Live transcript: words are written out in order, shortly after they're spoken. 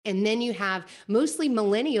And then you have mostly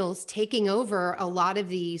millennials taking over a lot of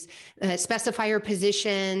these specifier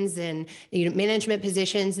positions and management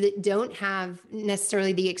positions that don't have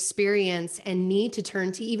necessarily the experience and need to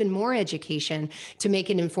turn to even more education to make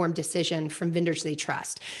an informed decision from vendors they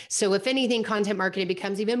trust. So if anything, content marketing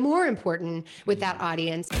becomes even more important with that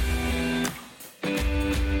audience.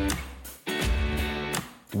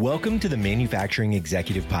 Welcome to the Manufacturing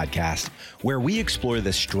Executive Podcast, where we explore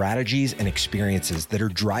the strategies and experiences that are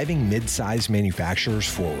driving mid-sized manufacturers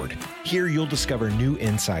forward. Here you'll discover new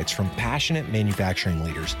insights from passionate manufacturing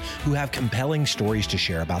leaders who have compelling stories to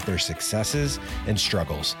share about their successes and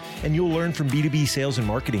struggles. And you'll learn from B2B sales and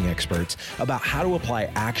marketing experts about how to apply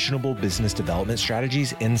actionable business development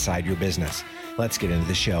strategies inside your business. Let's get into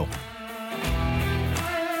the show.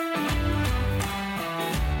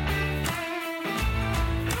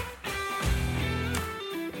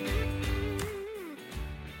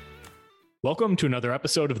 Welcome to another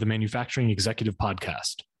episode of the Manufacturing Executive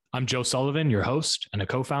Podcast. I'm Joe Sullivan, your host and a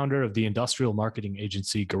co-founder of the industrial marketing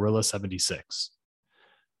agency Gorilla 76.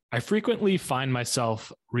 I frequently find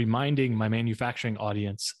myself reminding my manufacturing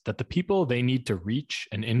audience that the people they need to reach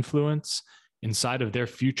and influence inside of their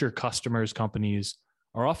future customers' companies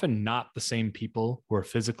are often not the same people who are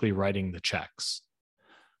physically writing the checks.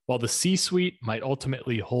 While the C-suite might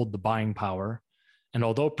ultimately hold the buying power, and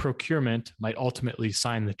although procurement might ultimately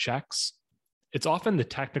sign the checks, it's often the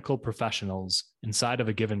technical professionals inside of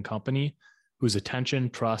a given company whose attention,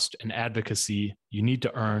 trust, and advocacy you need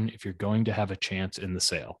to earn if you're going to have a chance in the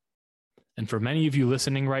sale. And for many of you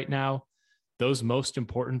listening right now, those most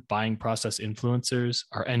important buying process influencers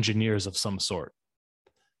are engineers of some sort.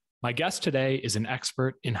 My guest today is an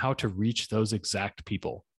expert in how to reach those exact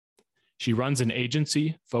people. She runs an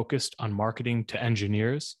agency focused on marketing to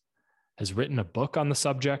engineers, has written a book on the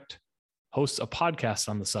subject, hosts a podcast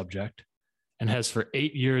on the subject, and has for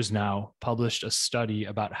 8 years now published a study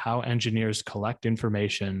about how engineers collect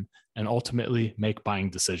information and ultimately make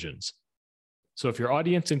buying decisions. So if your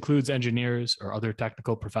audience includes engineers or other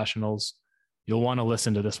technical professionals, you'll want to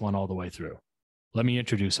listen to this one all the way through. Let me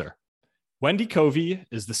introduce her. Wendy Covey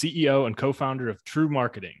is the CEO and co-founder of TREW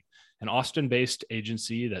Marketing, an Austin-based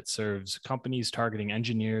agency that serves companies targeting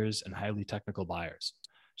engineers and highly technical buyers.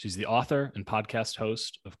 She's the author and podcast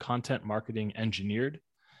host of Content Marketing Engineered,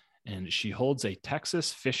 and she holds a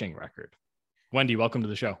Texas fishing record. Wendy, welcome to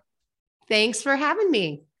the show. Thanks for having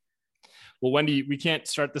me. Well, Wendy, we can't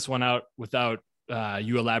start this one out without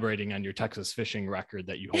you elaborating on your Texas fishing record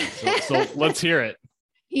that you hold. So let's hear it.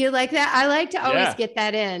 You like that? I like to always get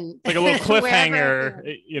that in. Like a little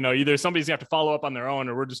cliffhanger, either somebody's gonna have to follow up on their own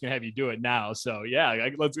or we're just gonna have you do it now. So yeah,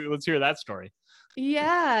 let's hear that story.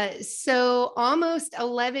 Yeah. So almost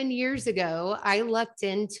 11 years ago, I lucked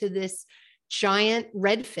into this giant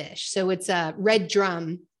redfish. So it's a red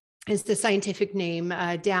drum is the scientific name,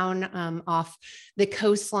 down off the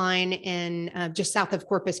coastline in just south of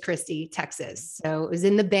Corpus Christi, Texas. So it was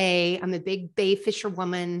in the bay. I'm a big bay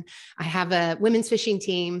fisherwoman. I have a women's fishing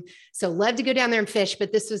team, so love to go down there and fish,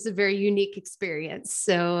 but this was a very unique experience.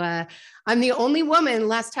 So I'm the only woman,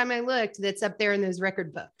 last time I looked, that's up there in those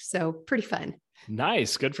record books. So pretty fun.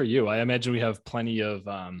 Nice. Good for you. I imagine we have plenty of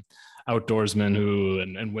outdoorsmen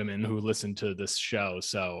and women who listen to this show.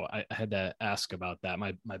 So I had to ask about that.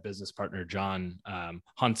 My business partner, John,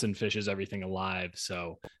 hunts and fishes everything alive.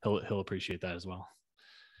 So he'll appreciate that as well.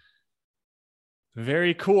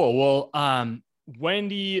 Very cool. Well,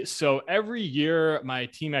 Wendy, so every year my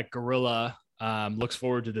team at Gorilla looks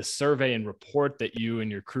forward to this survey and report that you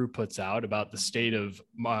and your crew puts out about the state of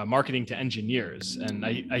marketing to engineers. And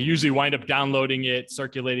I usually wind up downloading it,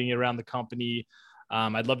 circulating it around the company.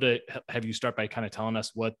 I'd love to have you start by kind of telling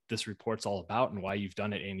us what this report's all about and why you've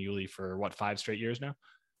done it annually for 5 straight years now?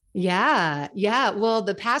 Yeah. Well,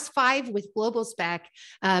 the past 5 with Global Spec,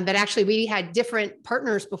 but actually we had different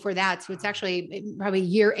partners before that. So it's actually probably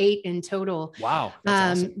year 8 in total. Wow.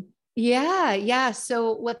 That's awesome. Yeah.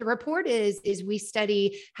 So what the report is we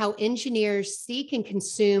study how engineers seek and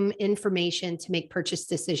consume information to make purchase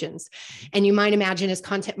decisions. And you might imagine as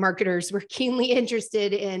content marketers, we're keenly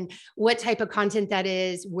interested in what type of content that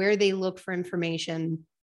is, where they look for information.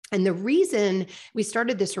 And the reason we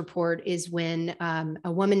started this report is when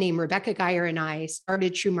a woman named Rebecca Geyer and I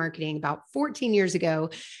started TREW Marketing about 14 years ago.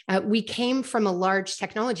 We came from a large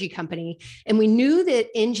technology company, and we knew that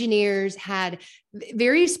engineers had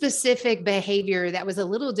very specific behavior that was a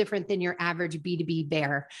little different than your average B2B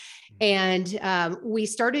bear. And we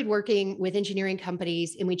started working with engineering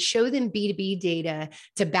companies, and we'd show them B2B data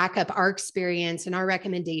to back up our experience and our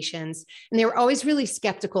recommendations. And they were always really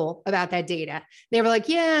skeptical about that data. They were like,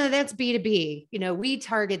 yeah, that's B2B. We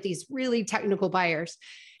target these really technical buyers.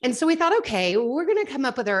 And so we thought, okay, well, we're going to come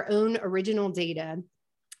up with our own original data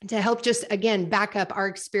to help just, again, back up our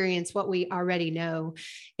experience, what we already know.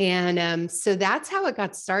 And so that's how it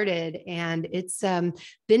got started. And it's been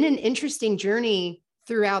an interesting journey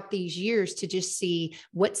throughout these years to just see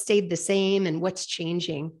what stayed the same and what's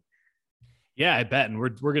changing. Yeah, I bet. And we're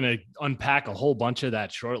going to unpack a whole bunch of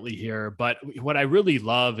that shortly here. But what I really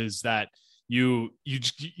love is that you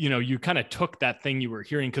kind of took that thing you were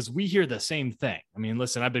hearing, because we hear the same thing. I mean,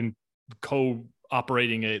 listen, I've been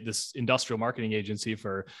operating this industrial marketing agency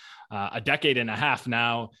for a decade and a half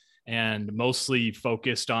now, and mostly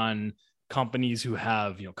focused on companies who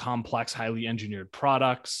have, complex, highly engineered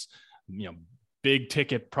products, big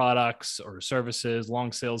ticket products or services,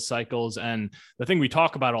 long sales cycles. And the thing we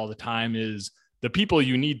talk about all the time is the people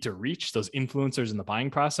you need to reach, those influencers in the buying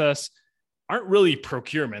process, aren't really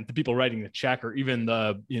procurement, the people writing the check, or even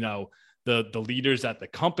the leaders at the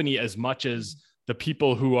company, as much as the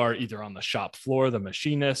people who are either on the shop floor, the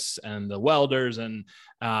machinists and the welders and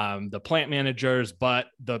the plant managers. But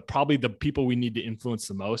probably the people we need to influence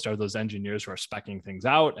the most are those engineers who are speccing things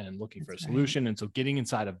out and looking for a solution. And so getting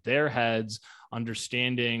inside of their heads,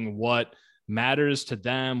 understanding what matters to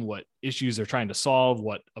them, what issues they're trying to solve,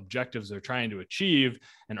 what objectives they're trying to achieve,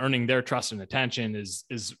 and earning their trust and attention is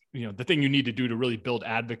the thing you need to do to really build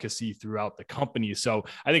advocacy throughout the company. So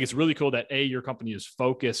I think it's really cool that your company is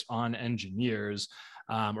focused on engineers,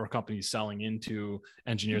 or companies selling into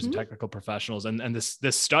engineers and technical professionals. And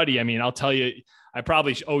this study, I mean, I'll tell you, I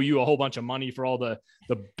probably owe you a whole bunch of money for all the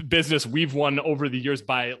business we've won over the years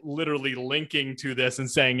by literally linking to this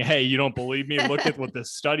and saying, hey, you don't believe me? Look at what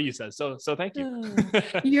this study says. So thank you.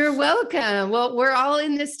 You're welcome. Well, we're all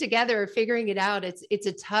in this together, figuring it out. It's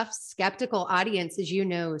a tough, skeptical audience, as you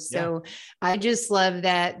know. So I just love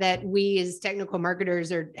that we as technical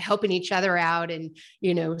marketers are helping each other out and,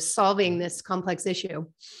 solving this complex issue.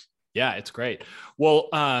 Yeah, it's great. Well,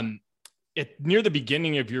 near the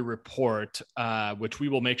beginning of your report, which we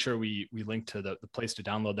will make sure we link to the place to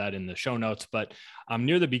download that in the show notes, but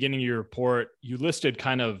near the beginning of your report, you listed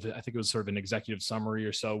kind of, I think it was sort of an executive summary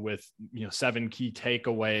or so with 7 key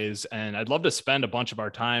takeaways. And I'd love to spend a bunch of our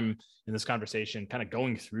time in this conversation kind of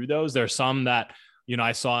going through those. There are some that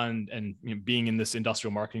I saw and being in this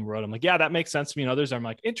industrial marketing world, I'm like, yeah, that makes sense to me. And others, I'm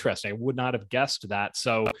like, interesting. I would not have guessed that.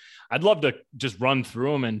 So I'd love to just run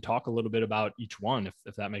through them and talk a little bit about each one,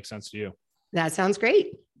 if that makes sense to you. That sounds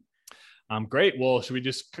great. Great. Well, should we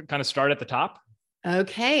just kind of start at the top?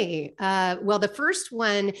 Okay. Well, the first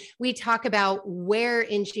one, we talk about where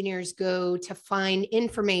engineers go to find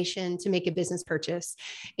information to make a business purchase.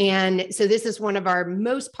 And so this is one of our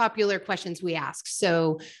most popular questions we ask.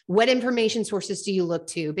 So what information sources do you look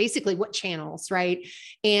to? Basically, what channels, right?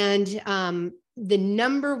 And the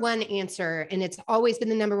number one answer, and it's always been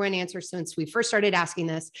the number one answer since we first started asking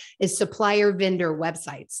this, is supplier vendor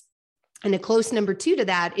websites. And a close number 2 to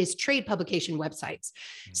that is trade publication websites.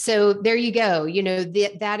 So there you go.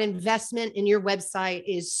 That investment in your website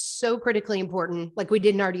is so critically important. Like we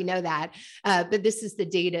didn't already know that, but this is the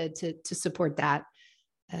data to support that.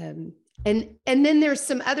 And then there's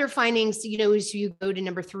some other findings, as you go to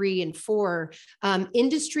number 3 and 4,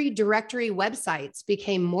 industry directory websites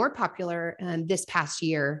became more popular this past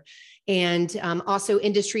year. And also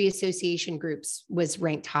industry association groups was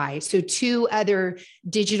ranked high. So 2 other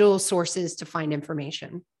digital sources to find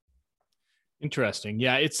information. Interesting.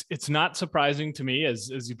 Yeah, it's not surprising to me, as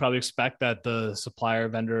you probably expect, that the supplier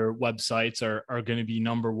vendor websites are going to be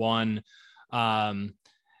number 1.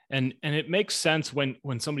 And it makes sense when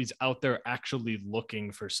somebody's out there actually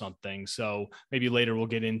looking for something. So maybe later we'll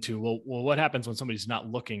get into, well, what happens when somebody's not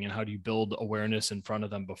looking, and how do you build awareness in front of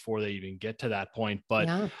them before they even get to that point?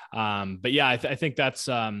 But yeah, I think that's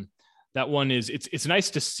that one is, it's nice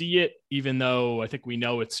to see it, even though I think we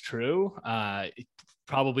know it's true.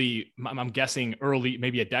 Probably, I'm guessing early,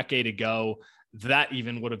 maybe a decade ago, that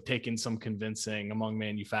even would have taken some convincing among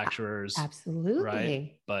manufacturers. Absolutely.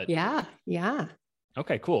 Right. But yeah.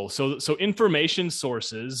 Okay, cool. So information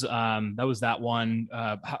sources, that was that one.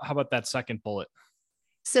 How about that second bullet?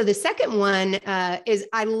 So the second one is,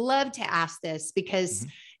 I love to ask this because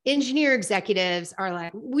engineer executives are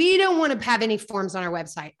like, we don't want to have any forms on our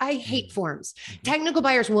website. I hate forms. Technical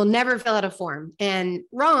buyers will never fill out a form. And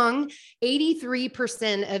wrong,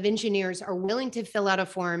 83% of engineers are willing to fill out a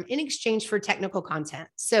form in exchange for technical content.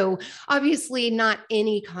 So obviously not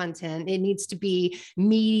any content. It needs to be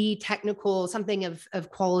meaty, technical, something of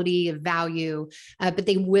quality, of value, but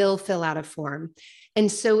they will fill out a form. And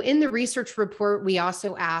so in the research report, we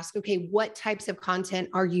also ask, okay, what types of content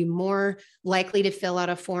are you more likely to fill out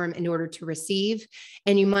a form form in order to receive.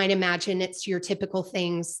 And you might imagine it's your typical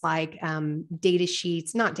things like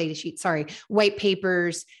white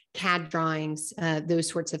papers, CAD drawings, those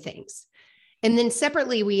sorts of things. And then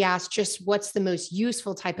separately, we asked just what's the most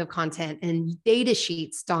useful type of content, and data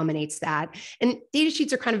sheets dominates that. And data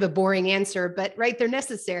sheets are kind of a boring answer, but right, they're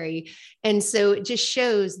necessary. And so it just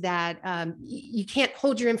shows that you can't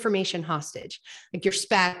hold your information hostage, like your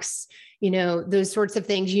specs, those sorts of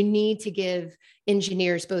things. You need to give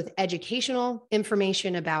engineers both educational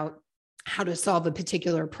information about how to solve a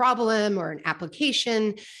particular problem or an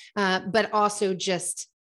application, but also just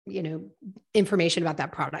information about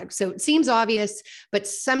that product. So it seems obvious, but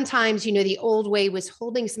sometimes, the old way was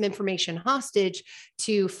holding some information hostage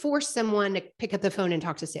to force someone to pick up the phone and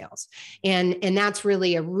talk to sales. And that's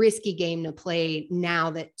really a risky game to play now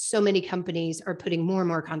that so many companies are putting more and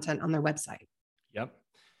more content on their website. Yep.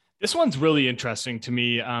 This one's really interesting to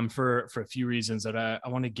me for a few reasons that I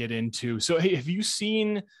want to get into. So hey, have you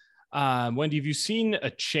seen Wendy, have you seen a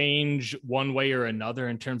change one way or another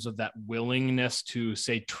in terms of that willingness to,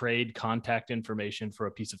 say, trade contact information for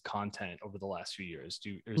a piece of content over the last few years?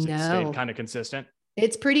 Is it stayed kind of consistent?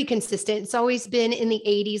 It's pretty consistent. It's always been in the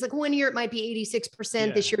 80s. Like one year it might be 86%.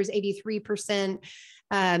 Yeah. This year is 83%.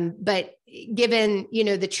 But given,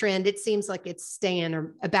 the trend, it seems like it's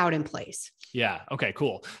staying about in place. Yeah. Okay,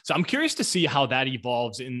 cool. So I'm curious to see how that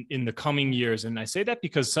evolves in the coming years. And I say that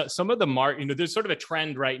because some of the there's sort of a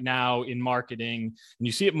trend right now in marketing, and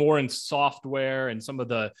you see it more in software, and some of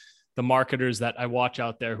the marketers that I watch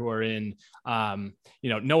out there who are in,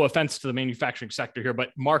 no offense to the manufacturing sector here,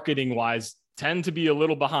 but marketing wise, tend to be a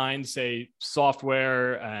little behind, say,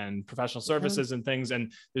 software and professional services and things.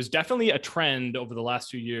 And there's definitely a trend over the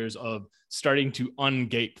last few years of starting to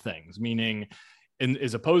ungate things, meaning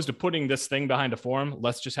as opposed to putting this thing behind a form,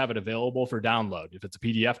 let's just have it available for download. If it's a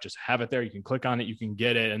PDF, just have it there. You can click on it, you can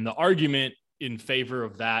get it. And the argument in favor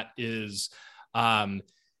of that is,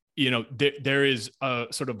 there is a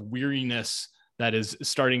sort of weariness that is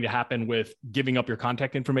starting to happen with giving up your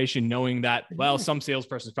contact information, knowing that, well, some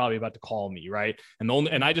salesperson is probably about to call me, right?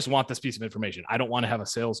 And I just want this piece of information. I don't want to have a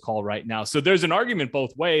sales call right now. So there's an argument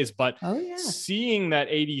both ways, but seeing that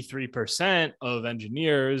 83% of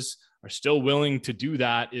engineers are still willing to do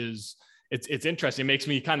that it's interesting. It makes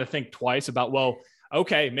me kind of think twice about, well,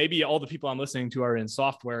 okay, maybe all the people I'm listening to are in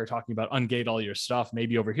software talking about ungate all your stuff.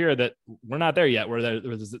 Maybe over here that we're not there yet, where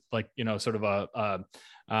there's like, sort of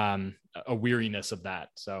a weariness of that.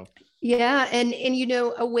 So yeah. And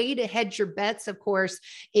a way to hedge your bets, of course,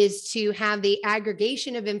 is to have the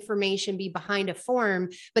aggregation of information be behind a form,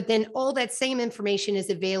 but then all that same information is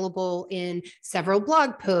available in several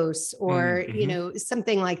blog posts or,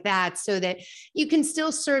 something like that, so that you can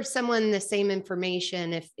still serve someone the same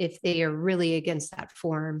information if they are really against that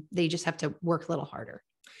form. They just have to work a little harder.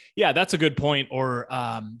 Yeah, that's a good point. Or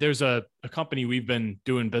there's a company we've been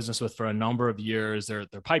doing business with for a number of years. Their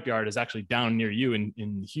pipe yard is actually down near you in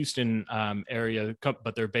the Houston area,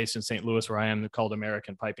 but they're based in St. Louis, where I am. They're called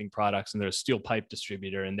American Piping Products, and they're a steel pipe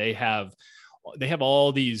distributor. And they have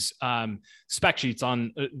all these spec sheets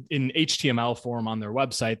in HTML form on their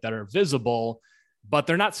website that are visible, but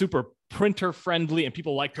they're not super printer friendly, and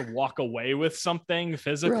people like to walk away with something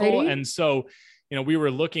physical. Right. And so we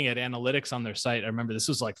were looking at analytics on their site. I remember this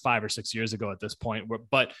was like 5 or 6 years ago at this point,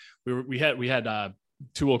 but we had a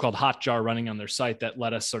tool called Hotjar running on their site that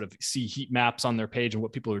let us sort of see heat maps on their page and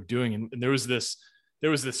what people are doing. And there was this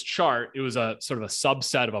chart. It was a sort of a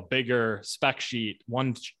subset of a bigger spec sheet,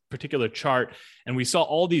 one particular chart. And we saw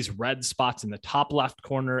all these red spots in the top left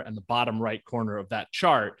corner and the bottom right corner of that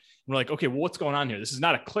chart. And we're like, okay, well, what's going on here? This is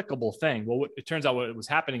not a clickable thing. Well, it turns out what was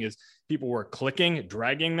happening is people were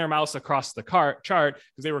dragging their mouse across the chart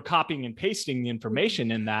because they were copying and pasting the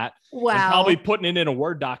information in that. Wow. And probably putting it in a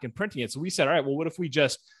Word doc and printing it. So we said, all right, well, what if we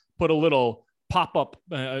just put a little pop-up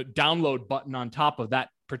download button on top of that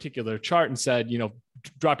particular chart and said,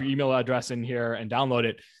 drop your email address in here and download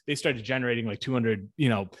it. They started generating like 200,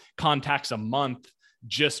 contacts a month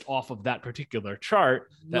just off of that particular chart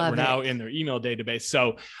that were now in their email database.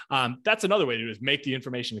 So that's another way to do is make the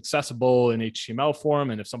information accessible in HTML form.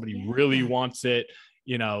 And if somebody really wants it,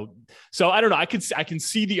 so I don't know. I can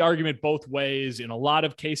see the argument both ways. In a lot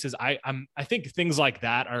of cases, I think things like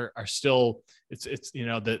that are still it's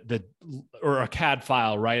or a CAD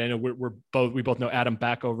file, right? I know we both know Adam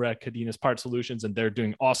back over at Cadina's Part Solutions, and they're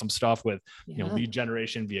doing awesome stuff with lead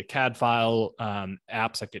generation via CAD file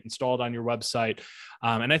apps that get installed on your website.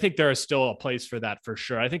 And I think there is still a place for that for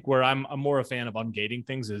sure. I think where I'm more a fan of ungating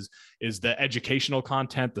things is the educational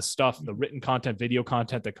content, the stuff, the written content, video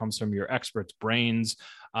content that comes from your experts' brains.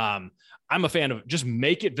 I'm a fan of just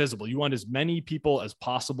make it visible. You want as many people as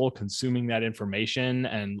possible consuming that information,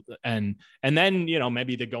 and then,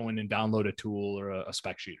 maybe they go in and download a tool or a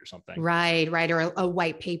spec sheet or something. Right. Or a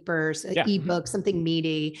white paper, an ebook, something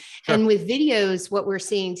meaty. Sure. And with videos, what we're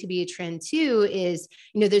seeing to be a trend too is,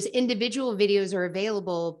 those individual videos are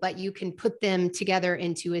available, but you can put them together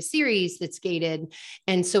into a series that's gated.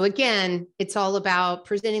 And so again, it's all about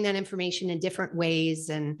presenting that information in different ways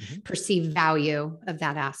and perceived value of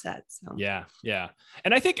that asset. So. Yeah.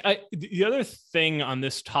 And I think the other thing on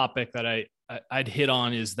this topic that I'd hit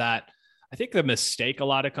on is that I think the mistake a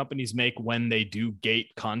lot of companies make when they do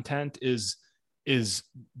gate content is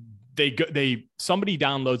somebody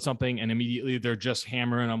downloads something and immediately they're just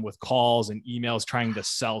hammering them with calls and emails trying to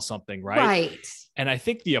sell something, right? Right. And I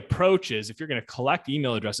think the approach is, if you're going to collect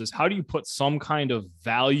email addresses, how do you put some kind of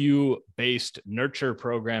value-based nurture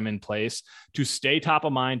program in place to stay top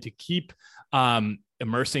of mind, to keep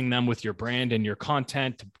immersing them with your brand and your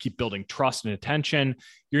content, to keep building trust and attention?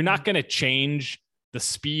 You're not going to change the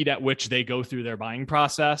speed at which they go through their buying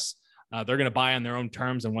process. They're going to buy on their own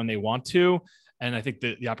terms and when they want to. And I think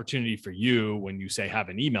the opportunity for you, when you say have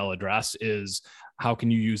an email address, is how can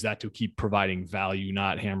you use that to keep providing value,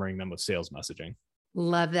 not hammering them with sales messaging?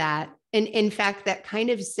 Love that. And in fact, that kind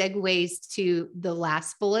of segues to the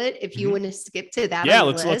last bullet. If you want to skip to that. Yeah,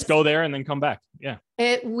 let's go there and then come back. Yeah.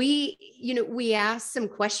 We asked some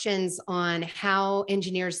questions on how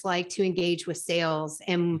engineers like to engage with sales.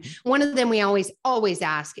 And one of them we always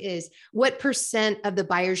ask is, what percent of the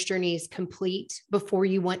buyer's journey is complete before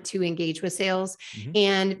you want to engage with sales?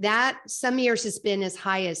 And that some years has been as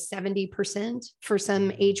high as 70% for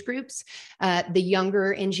some age groups, the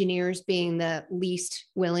younger engineers being the least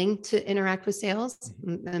willing to interact with sales.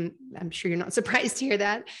 I'm sure you're not surprised to hear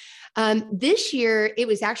that. This year, it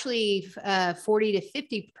was actually 40 to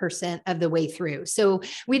 50% of the way through. So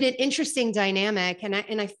we did an interesting dynamic. And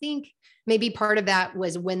I think maybe part of that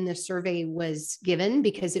was when the survey was given,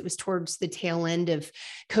 because it was towards the tail end of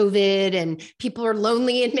COVID and people are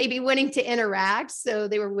lonely and maybe wanting to interact. So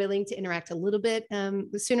they were willing to interact a little bit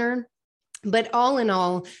sooner. But all in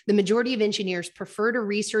all, the majority of engineers prefer to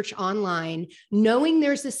research online, knowing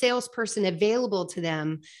there's a salesperson available to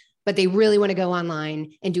them, but they really want to go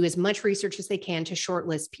online and do as much research as they can to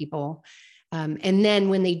shortlist people. And then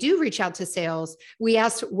when they do reach out to sales, we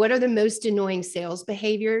asked, what are the most annoying sales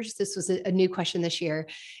behaviors? This was a new question this year.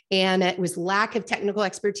 And it was lack of technical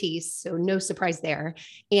expertise, so no surprise there,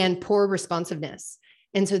 and poor responsiveness.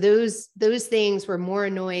 And so those things were more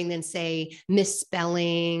annoying than, say,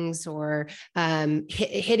 misspellings or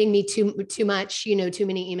hitting me too much, too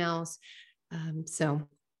many emails. So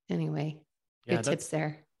anyway, good tips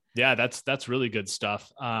there. Yeah, that's really good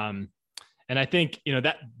stuff. And I think,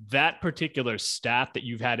 that particular stat that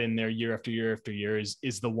you've had in there year after year after year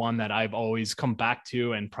is the one that I've always come back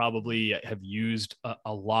to and probably have used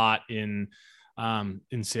a lot in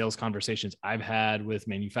sales conversations I've had with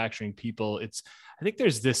manufacturing people. I think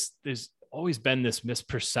there's always been this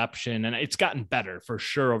misperception, and it's gotten better for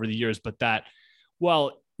sure over the years, but that,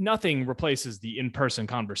 nothing replaces the in-person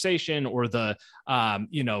conversation or the,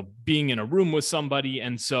 being in a room with somebody.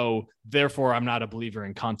 And so therefore I'm not a believer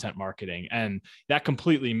in content marketing, and that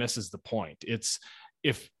completely misses the point. It's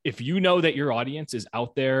if you know that your audience is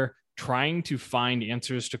out there trying to find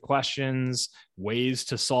answers to questions, ways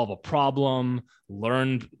to solve a problem,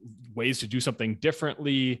 learn ways to do something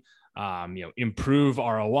differently, improve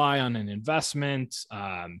ROI on an investment.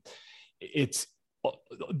 If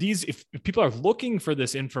people are looking for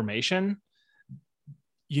this information,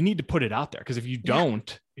 you need to put it out there. Because if you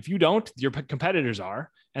don't, your competitors are,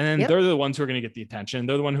 and then they're the ones who are going to get the attention.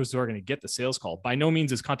 They're the ones who are going to get the sales call. By no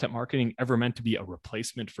means is content marketing ever meant to be a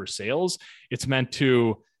replacement for sales. It's meant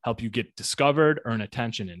to help you get discovered, earn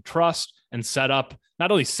attention and trust, and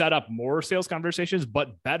not only set up more sales conversations,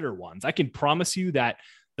 but better ones. I can promise you that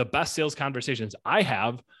the best sales conversations I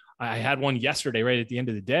had one yesterday, right at the end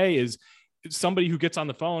of the day, is somebody who gets on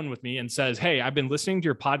the phone with me and says, "Hey, I've been listening to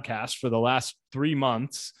your podcast for the last 3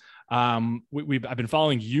 months. I've been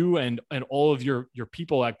following you and all of your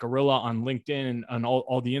people at Gorilla on LinkedIn and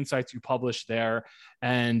all the insights you publish there.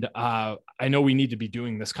 And I know we need to be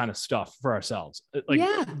doing this kind of stuff for ourselves."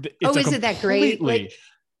 Isn't that great?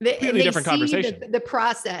 Completely different conversation. The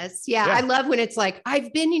process. Yeah. I love when it's like,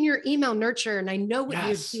 I've been in your email nurture and I know what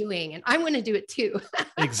you're doing and I want to do it too.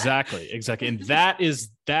 Exactly. And that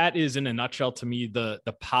is in a nutshell to me,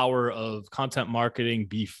 the power of content marketing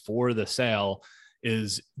before the sale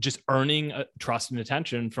is just earning trust and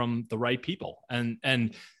attention from the right people.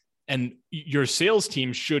 And your sales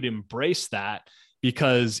team should embrace that.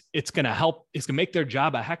 because it's going to make their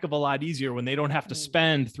job a heck of a lot easier when they don't have to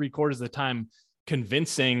spend 3/4 of the time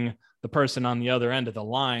convincing the person on the other end of the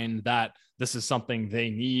line that this is something they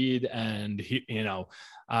need. And,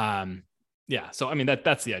 So, I mean,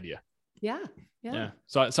 that's the idea. Yeah.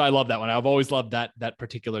 So I love that one. I've always loved that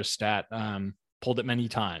particular stat. Pulled it many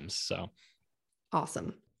times. So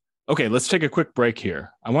awesome. Okay, let's take a quick break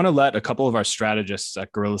here. I want to let a couple of our strategists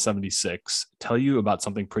at Gorilla 76 tell you about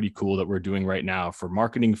something pretty cool that we're doing right now for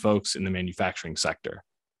marketing folks in the manufacturing sector.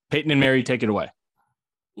 Peyton and Mary, take it away.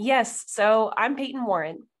 Yes. So I'm Peyton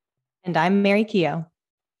Warren. And I'm Mary Keogh.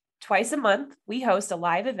 Twice a month, we host a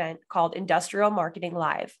live event called Industrial Marketing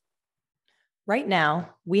Live. Right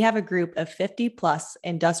now, we have a group of 50 plus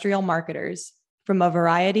industrial marketers from a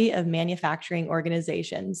variety of manufacturing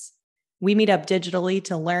organizations. We meet up digitally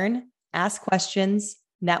to learn, ask questions,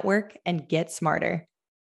 network, and get smarter.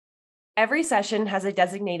 Every session has a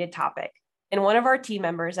designated topic, and one of our team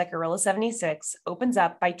members at Gorilla 76 opens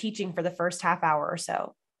up by teaching for the first half hour or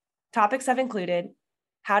so. Topics have included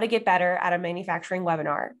how to get better at a manufacturing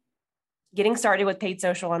webinar, getting started with paid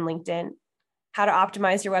social on LinkedIn, how to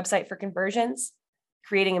optimize your website for conversions,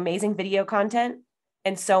 creating amazing video content,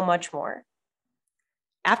 and so much more.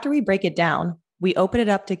 After we break it down, we open it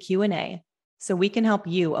up to Q&A so we can help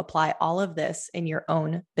you apply all of this in your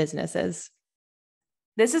own businesses.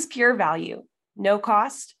 This is pure value, no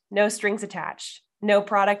cost, no strings attached, no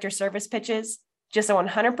product or service pitches, just a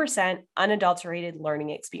 100% unadulterated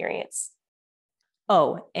learning experience.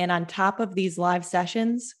 Oh, and on top of these live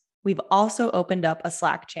sessions, we've also opened up a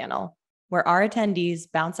Slack channel where our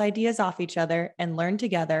attendees bounce ideas off each other and learn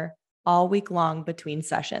together all week long between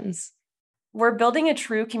sessions. We're building a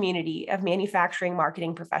true community of manufacturing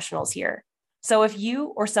marketing professionals here. So if you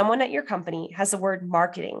or someone at your company has the word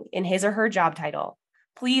marketing in his or her job title,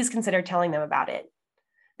 please consider telling them about it.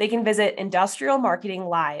 They can visit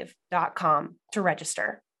industrialmarketinglive.com to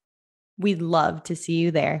register. We'd love to see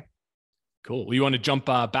you there. Cool. Well, you want to jump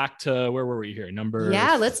back to where were we here?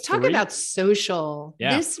 Let's talk 3? about social.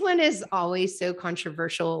 Yeah. This one is always so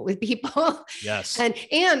controversial with people. Yes.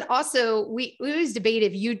 And also we always debate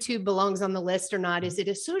if YouTube belongs on the list or not. Is it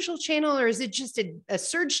a social channel or is it just a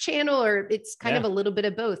search channel, or it's kind of a little bit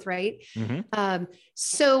of both, right? Mm-hmm.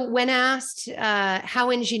 So when asked how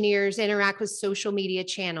engineers interact with social media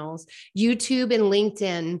channels, YouTube and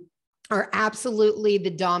LinkedIn are absolutely the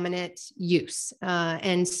dominant use.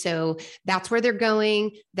 And so that's where they're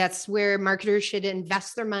going. That's where marketers should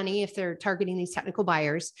invest their money if they're targeting these technical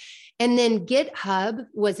buyers. And then GitHub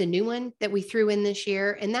was a new one that we threw in this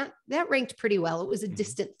year, and that ranked pretty well. It was a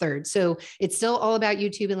distant third. So it's still all about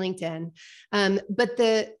YouTube and LinkedIn. But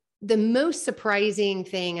the most surprising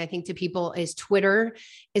thing, I think, to people is Twitter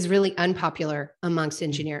is really unpopular amongst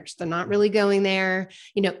engineers. They're not really going there.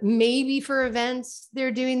 Maybe for events,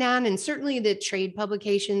 they're doing that. And certainly the trade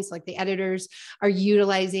publications, like the editors, are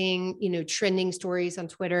utilizing, trending stories on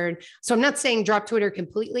Twitter. So I'm not saying drop Twitter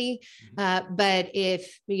completely, but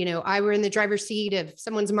if, I were in the driver's seat of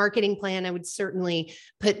someone's marketing plan, I would certainly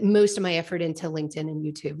put most of my effort into LinkedIn and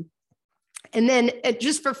YouTube. And then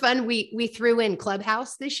just for fun, we threw in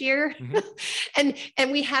Clubhouse this year. Mm-hmm.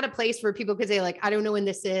 and we had a place where people could say, like, I don't know when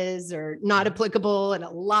this is, or not applicable. And a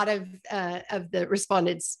lot of the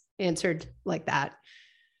respondents answered like that.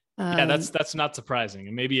 That's not surprising.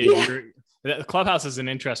 And maybe a year. Clubhouse is an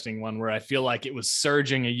interesting one where I feel like it was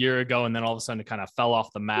surging a year ago, and then all of a sudden it kind of fell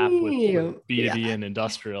off the map with B2B and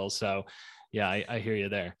industrial. So yeah, I hear you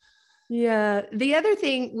there. Yeah. The other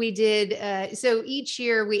thing we did, so each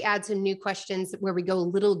year we add some new questions where we go a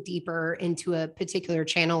little deeper into a particular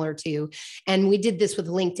channel or two. And we did this with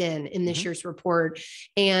LinkedIn in this year's report.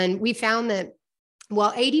 And we found that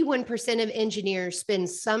while 81% of engineers spend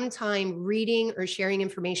some time reading or sharing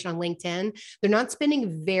information on LinkedIn, they're not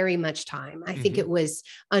spending very much time. I think it was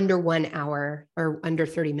under 1 hour or under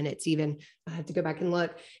 30 minutes even. I have to go back and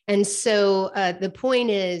look. And so the point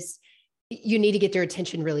is, you need to get their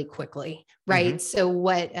attention really quickly, right? So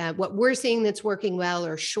what we're seeing that's working well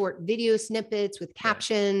are short video snippets with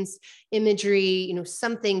captions, imagery,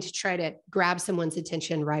 something to try to grab someone's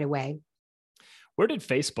attention right away. Where did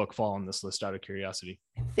Facebook fall on this list, out of curiosity?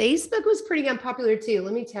 Facebook was pretty unpopular too.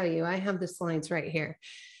 Let me tell you, I have the slides right here.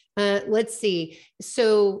 Let's see.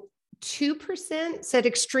 So 2% said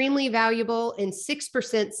extremely valuable and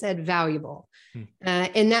 6% said valuable.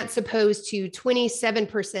 And that's opposed to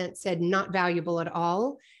 27% said not valuable at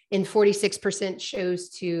all. And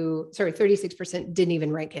 36% didn't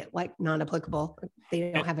even rank it, like non-applicable.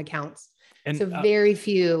 They don't have accounts. And so very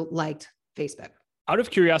few liked Facebook. Out of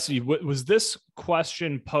curiosity, was this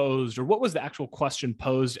question posed, or what was the actual question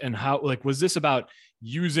posed, and how, was this about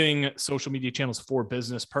using social media channels for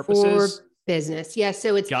business purposes. For business. Yeah.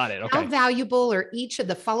 So it's got it. Okay. How valuable are each of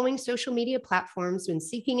the following social media platforms when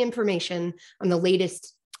seeking information on the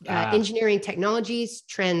latest engineering technologies,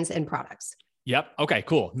 trends, and products? Yep. Okay,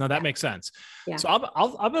 cool. No, that makes sense. Yeah. So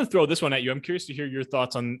I'm going to throw this one at you. I'm curious to hear your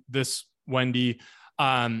thoughts on this, Wendy.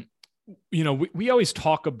 We always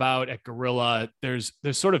talk about at Gorilla, there's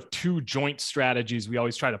sort of two joint strategies we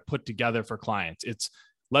always try to put together for clients. It's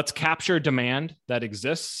let's capture demand that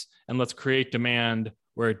exists and let's create demand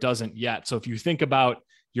where it doesn't yet. So if you think about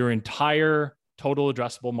your entire total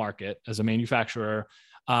addressable market as a manufacturer,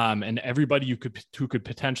 and everybody who could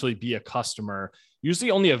potentially be a customer,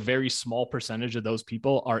 usually only a very small percentage of those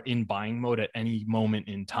people are in buying mode at any moment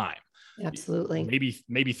in time. Absolutely.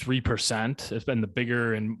 Maybe 3%. It's been the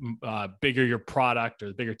bigger your product or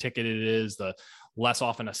the bigger ticket it is, the less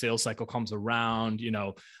often a sales cycle comes around.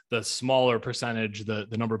 The smaller percentage, the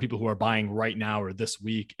number of people who are buying right now or this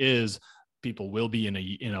week is people will be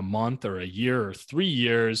in a month or a year or 3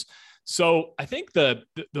 years. So I think the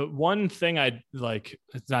one thing I'd like,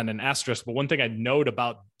 it's not an asterisk, but one thing I'd note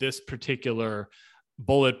about this particular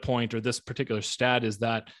bullet point or this particular stat is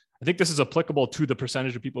that I think this is applicable to the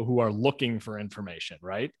percentage of people who are looking for information,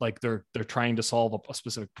 right? Like they're trying to solve a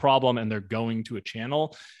specific problem and they're going to a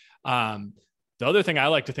channel. The other thing I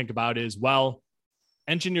like to think about is, well,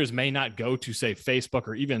 engineers may not go to, say, Facebook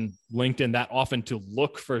or even LinkedIn that often to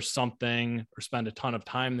look for something or spend a ton of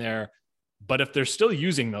time there. But if they're still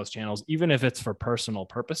using those channels, even if it's for personal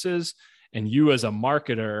purposes, and you as a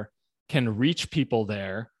marketer can reach people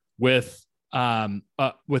there with a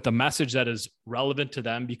message that is relevant to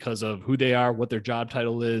them because of who they are, what their job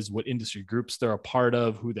title is, what industry groups they're a part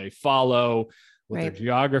of, who they follow, what their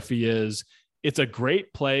geography is, it's a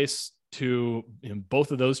great place to, in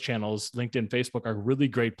both of those channels, LinkedIn, Facebook, are really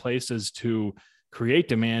great places to create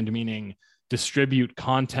demand, meaning distribute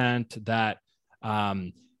content that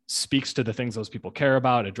speaks to the things those people care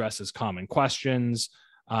about, addresses common questions.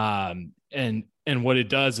 And what it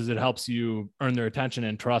does is it helps you earn their attention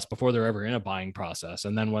and trust before they're ever in a buying process.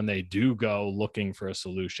 And then when they do go looking for a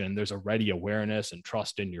solution, there's already awareness and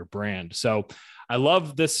trust in your brand. So I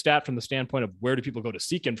love this stat from the standpoint of where do people go to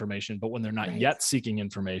seek information, but when they're not yet seeking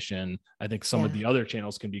information, I think some of the other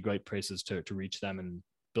channels can be great places to reach them and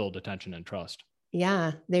build attention and trust.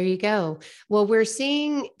 Yeah, there you go. Well, we're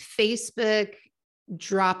seeing Facebook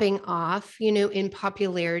dropping off, in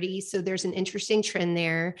popularity. So there's an interesting trend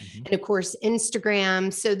there. Mm-hmm. And of course,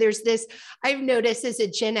 Instagram. So there's this, I've noticed as a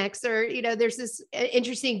Gen Xer, there's this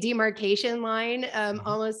interesting demarcation line,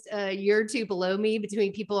 almost a year or two below me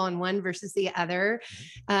between people on one versus the other.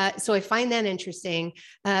 So I find that interesting.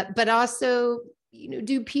 But also,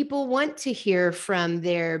 do people want to hear from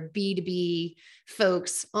their B2B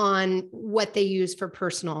folks on what they use for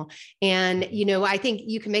personal? And, I think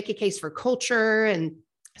you can make a case for culture and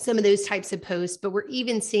some of those types of posts, but we're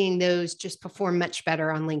even seeing those just perform much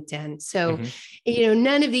better on LinkedIn. So,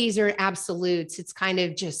 none of these are absolutes. It's kind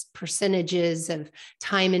of just percentages of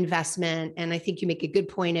time investment. And I think you make a good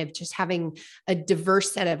point of just having a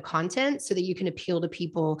diverse set of content so that you can appeal to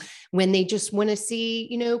people when they just want to see,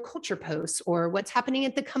 culture posts or what's happening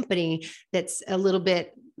at the company that's a little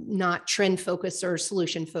bit not trend focused or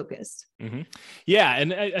solution focused. Mm-hmm. Yeah.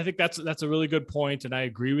 And I think that's a really good point. And I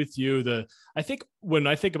agree with you. I think when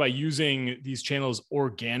I think about using these channels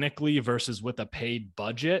organically versus with a paid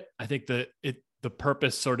budget, I think that the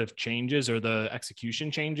purpose sort of changes or the execution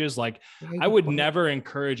changes. Like I would never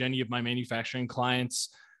encourage any of my manufacturing clients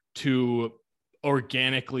to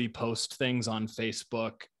organically post things on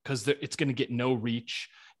Facebook because it's going to get no reach.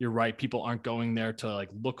 You're right. People aren't going there to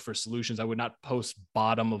look for solutions. I would not post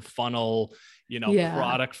bottom of funnel,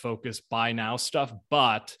 product focused buy now stuff,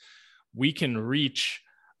 but we can reach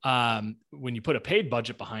when you put a paid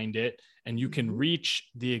budget behind it and you can reach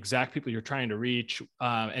the exact people you're trying to reach.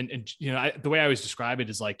 The way I always describe it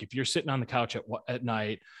is like, if you're sitting on the couch at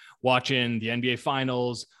night watching the NBA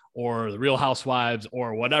finals or the Real Housewives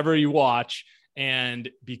or whatever you watch, and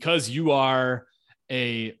because you are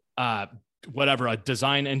a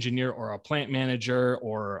design engineer or a plant manager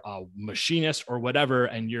or a machinist or whatever,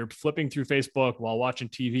 and you're flipping through Facebook while watching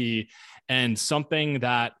TV and something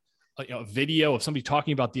that a video of somebody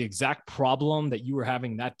talking about the exact problem that you were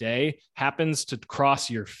having that day happens to cross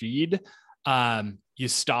your feed, you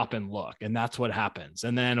stop and look, and that's what happens.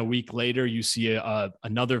 And then a week later, you see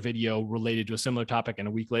another video related to a similar topic. And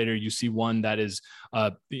a week later, you see one that is,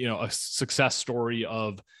 a success story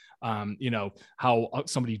of, how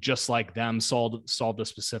somebody just like them solved a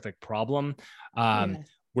specific problem.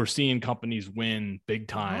 we're seeing companies win big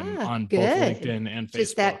time on good. both LinkedIn and Facebook.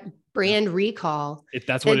 Just that brand recall.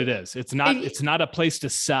 That's what it is. It's not a place to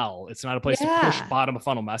sell. It's not a place to push bottom of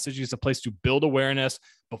funnel message. It's a place to build awareness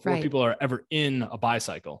before people are ever in a buy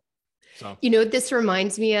cycle. So, this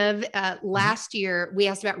reminds me of last year, we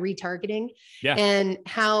asked about retargeting and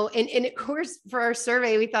how, and of course, for our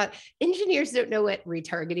survey, we thought engineers don't know what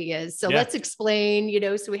retargeting is. So let's explain,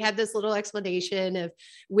 so we had this little explanation of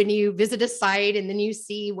when you visit a site and then you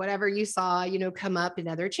see whatever you saw, come up in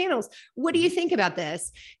other channels. What do you think about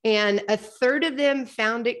this? And a third of them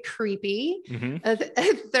found it creepy. A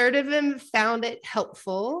third of them found it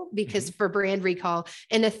helpful because for brand recall,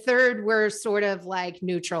 and a third were sort of like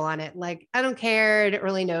neutral on it. Like, I don't care, I didn't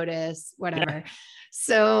really notice, whatever. Yeah.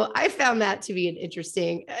 So I found that to be an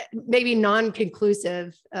interesting, maybe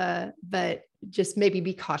non-conclusive, but just maybe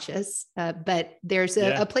be cautious. But there's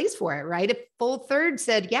a place for it, right? A full third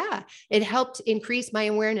said, it helped increase my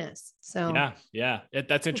awareness. So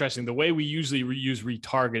that's interesting. The way we usually use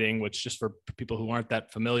retargeting, which just for people who aren't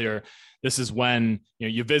that familiar, this is when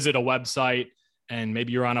you visit a website and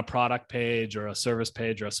maybe you're on a product page or a service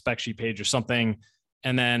page or a spec sheet page or something.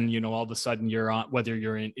 And then, all of a sudden you're on, whether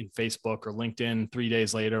you're in Facebook or LinkedIn 3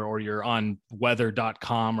 days later, or you're on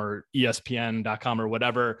weather.com or ESPN.com or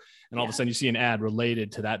whatever. And all of a sudden you see an ad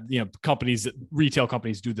related to that. Retail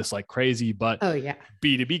companies do this like crazy, but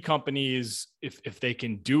B2B companies, if they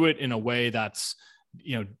can do it in a way that's,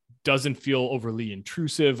 doesn't feel overly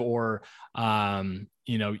intrusive, or,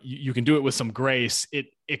 you can do it with some grace,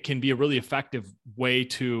 it can be a really effective way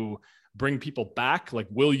to bring people back. Like,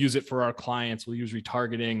 we'll use it for our clients. We'll use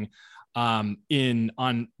retargeting on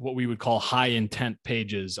what we would call high intent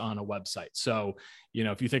pages on a website. So,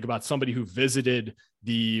 if you think about somebody who visited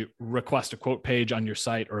the request a quote page on your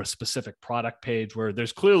site, or a specific product page where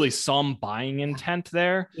there's clearly some buying intent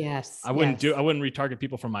there. I wouldn't retarget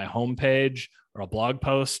people from my homepage or a blog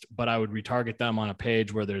post, but I would retarget them on a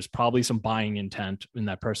page where there's probably some buying intent in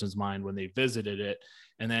that person's mind when they visited it.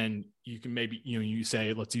 And then you can maybe, you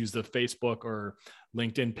say, let's use the Facebook or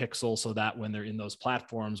LinkedIn pixel so that when they're in those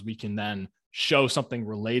platforms, we can then show something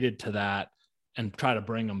related to that and try to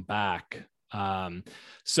bring them back. I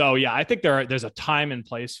think there's a time and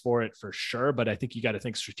place for it for sure, but I think you got to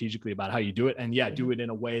think strategically about how you do it, and do it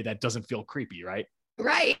in a way that doesn't feel creepy, right?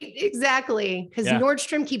 Right. Exactly. Because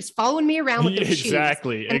Nordstrom keeps following me around with those shoes.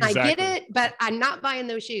 Exactly. I get it, but I'm not buying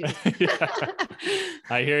those shoes.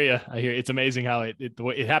 I hear you. It's amazing how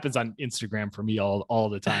it happens on Instagram for me all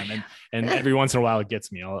the time. And every once in a while it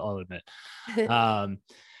gets me, I'll admit.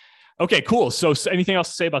 Okay, cool. So anything else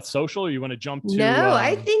to say about social, or you want to jump to? No,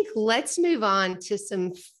 I think let's move on to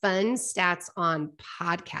some fun stats on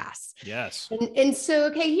podcasts. Yes. And so,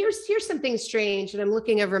 okay, here's something strange. And I'm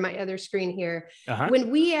looking over my other screen here. When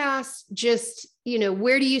we ask just,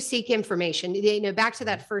 where do you seek information? Back to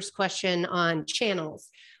that first question on channels.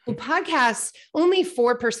 Well, podcasts, only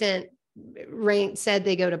 4% said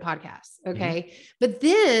they go to podcasts. Okay. But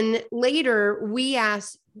then later we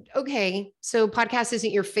asked, okay, so podcast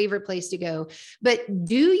isn't your favorite place to go, but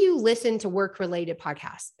do you listen to work-related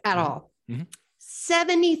podcasts at all?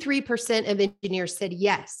 73% of engineers said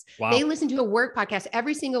yes. Wow. They listen to a work podcast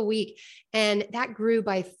every single week. And that grew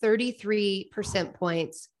by 33%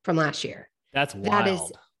 points from last year. That's wild. That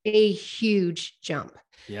is a huge jump.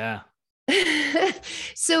 Yeah.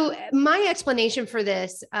 So my explanation for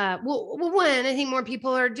this, one, I think more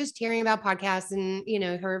people are just hearing about podcasts and,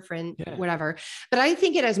 her friend, whatever, but I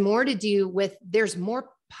think it has more to do with there's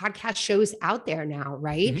more podcast shows out there now,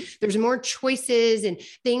 right? There's more choices and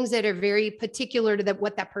things that are very particular to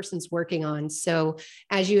what that person's working on. So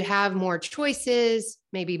as you have more choices,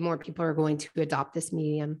 maybe more people are going to adopt this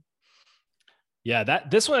medium. Yeah,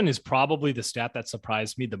 this one is probably the stat that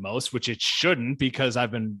surprised me the most, which it shouldn't, because I've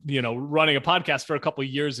been, running a podcast for a couple of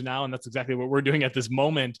years now, and that's exactly what we're doing at this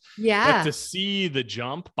moment. Yeah. But to see the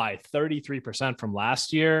jump by 33% from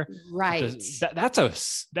last year, right?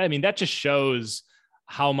 That just shows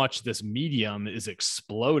how much this medium is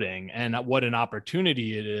exploding, and what an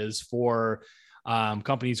opportunity it is for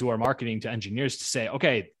companies who are marketing to engineers to say,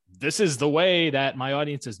 okay, this is the way that my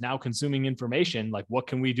audience is now consuming information. Like, what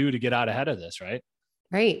can we do to get out ahead of this? Right.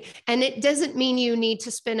 Right. And it doesn't mean you need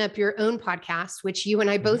to spin up your own podcast, which you and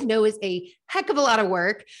I both know is a heck of a lot of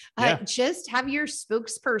work. Just have your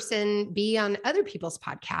spokesperson be on other people's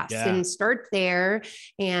podcasts and start there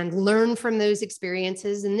and learn from those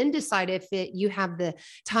experiences, and then decide if you have the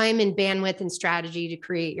time and bandwidth and strategy to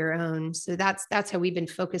create your own. So that's how we've been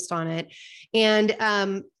focused on it.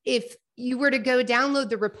 And if you were to go download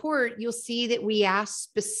the report, you'll see that we asked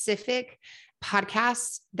specific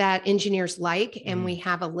podcasts that engineers like. And we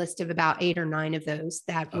have a list of about 8 or 9 of those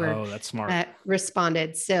that were that's smart.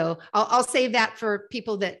 Responded. So I'll save that for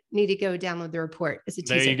people that need to go download the report as a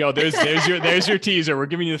teaser. There you go. There's your teaser. We're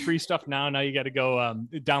giving you the free stuff now. Now you got to go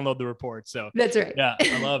download the report. So that's right. Yeah,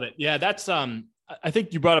 I love it. Yeah, that's I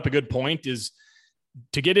think you brought up a good point, is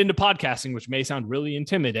to get into podcasting, which may sound really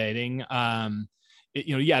intimidating.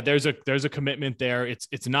 There's a commitment there.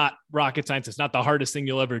 It's not rocket science. It's not the hardest thing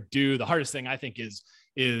you'll ever do. The hardest thing, I think,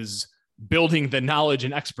 is building the knowledge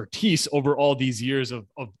and expertise over all these years of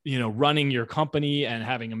running your company and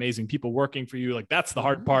having amazing people working for you. Like, that's the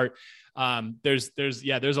hard part. There's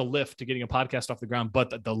a lift to getting a podcast off the ground,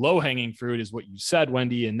 but the low hanging fruit is what you said,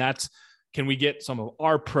 Wendy. And that's, can we get some of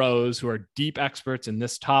our pros who are deep experts in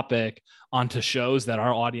this topic onto shows that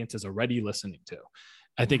our audience is already listening to?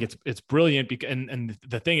 I think it's brilliant because, and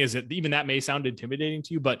the thing is that even that may sound intimidating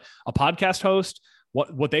to you, but a podcast host,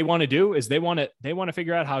 what they want to do is they want to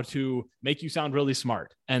figure out how to make you sound really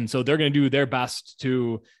smart. And so they're going to do their best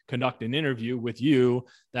to conduct an interview with you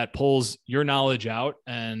that pulls your knowledge out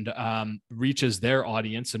and reaches their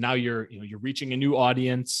audience. So now you're reaching a new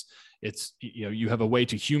audience. It's, you have a way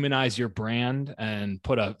to humanize your brand and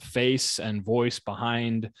put a face and voice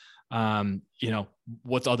behind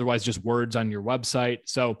what's otherwise just words on your website.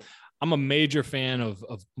 So I'm a major fan of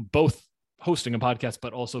both hosting a podcast,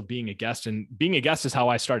 but also being a guest. And being a guest is how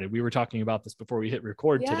I started. We were talking about this before we hit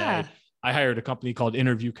record today. I hired a company called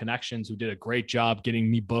Interview Connections, who did a great job getting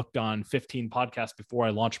me booked on 15 podcasts before I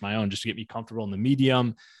launched my own, just to get me comfortable in the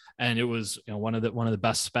medium. And it was one of the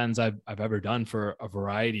best spends I've ever done for a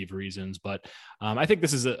variety of reasons. But I think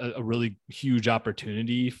this is a really huge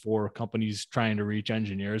opportunity for companies trying to reach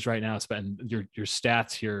engineers right now. And your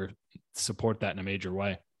stats here support that in a major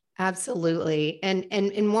way. Absolutely.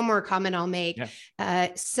 And one more comment I'll make.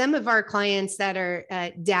 Some of our clients that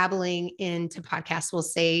are dabbling into podcasts, will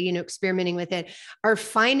say, experimenting with it, are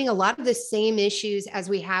finding a lot of the same issues as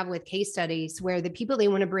we have with case studies, where the people they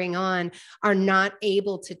want to bring on are not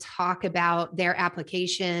able to talk about their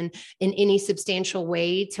application in any substantial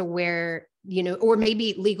way to where, or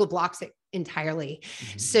maybe legal blocks it entirely.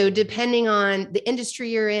 Mm-hmm. So depending on the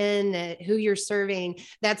industry you're in, who you're serving,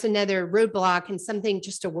 that's another roadblock and something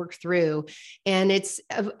just to work through. And it's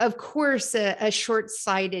of course a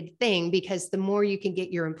short-sighted thing, because the more you can get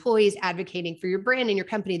your employees advocating for your brand and your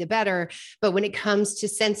company, the better. But when it comes to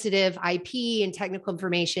sensitive IP and technical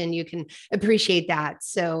information, you can appreciate that.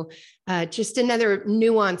 So just another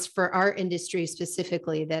nuance for our industry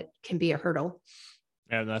specifically that can be a hurdle.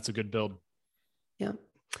 Yeah, that's a good build. Yeah.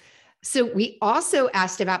 So we also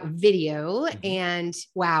asked about video, and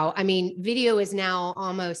wow, I mean, video is now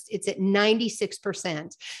it's at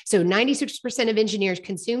 96%. So 96% of engineers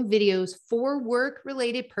consume videos for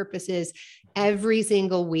work-related purposes every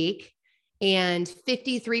single week. And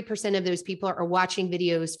 53% of those people are watching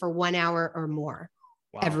videos for 1 hour or more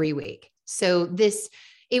every week. So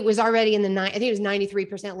it was already I think it was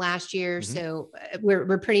 93% last year. Mm-hmm. So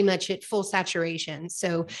we're pretty much at full saturation.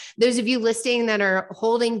 So those of you listening that are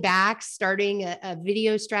holding back, starting a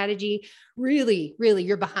video strategy, really, really,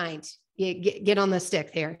 you're behind. Get on the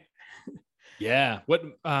stick there. Yeah.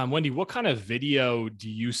 Wendy, what kind of video do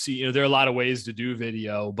you see? There are a lot of ways to do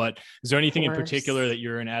video, but is there anything in particular that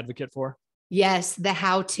you're an advocate for? Yes. The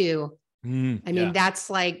how-to. I mean,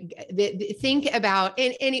 that's like, think about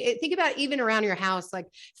even around your house, like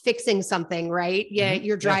fixing something, right? Yeah.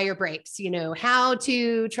 Your dryer breaks, how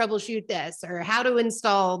to troubleshoot this or how to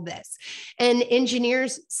install this. And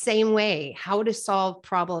engineers, same way, how to solve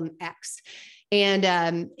problem X.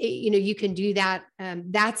 And, you can do that.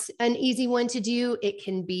 That's an easy one to do. It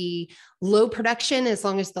can be low production as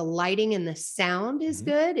long as the lighting and the sound is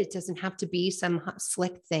good. It doesn't have to be some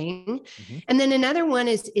slick thing. And then another one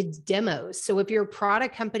is demos. So if you're a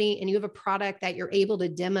product company and you have a product that you're able to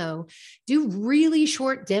demo, do really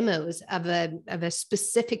short demos of a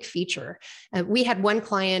specific feature. We had one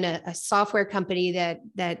client, a software company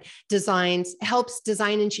that helps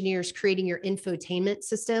design engineers creating your infotainment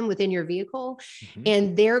system within your vehicle.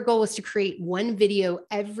 And their goal was to create one video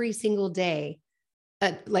every single day,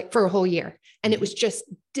 like for a whole year. And it was just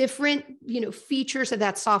different, features of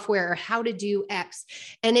that software or how to do X.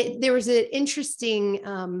 And there was an interesting,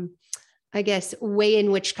 way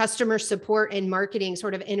in which customer support and marketing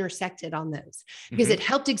sort of intersected on those, because it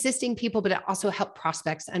helped existing people, but it also helped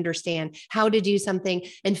prospects understand how to do something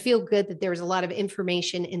and feel good that there was a lot of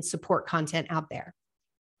information and support content out there.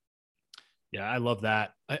 Yeah, I love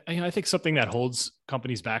that. I think something that holds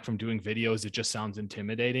companies back from doing videos, it just sounds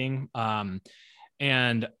intimidating.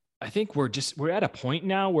 And I think we're at a point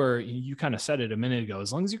now where you kind of said it a minute ago,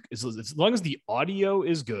 as long as the audio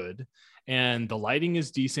is good and the lighting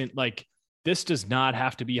is decent, like this does not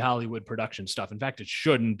have to be Hollywood production stuff. In fact, it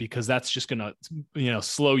shouldn't, because that's just going to,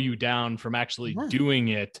 slow you down from actually doing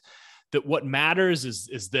it. That what matters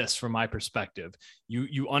is this, from my perspective,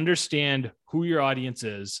 you understand who your audience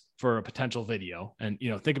is for a potential video, and,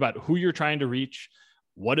 think about who you're trying to reach.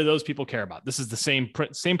 What do those people care about? This is the same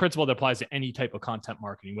principle that applies to any type of content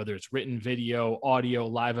marketing, whether it's written, video, audio,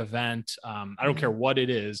 live event. I don't care what it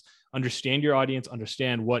is. Understand your audience,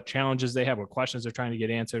 understand what challenges they have, what questions they're trying to get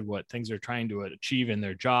answered, what things they're trying to achieve in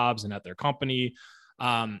their jobs and at their company,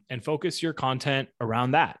 and focus your content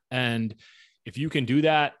around that. And if you can do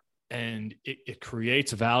that and it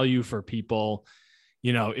creates value for people,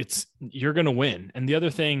 you're going to win. And the other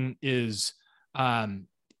thing is,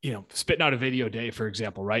 spitting out a video day, for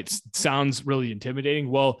example, right? Sounds really intimidating.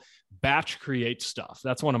 Well, batch create stuff.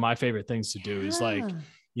 That's one of my favorite things to do is like,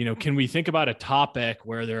 can we think about a topic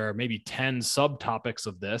where there are maybe 10 subtopics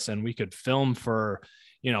of this, and we could film for,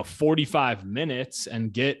 45 minutes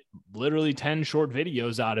and get literally 10 short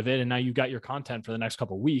videos out of it. And now you've got your content for the next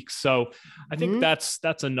couple of weeks. So I think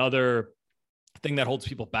that's another thing that holds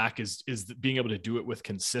people back is being able to do it with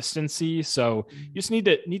consistency. So you just need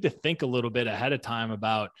to think a little bit ahead of time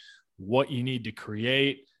about what you need to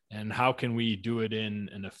create and how can we do it in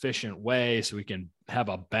an efficient way so we can have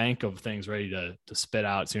a bank of things ready to spit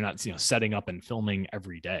out. So you're not, setting up and filming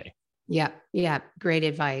every day. Yeah. Yeah. Great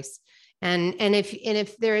advice. And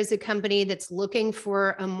if there is a company that's looking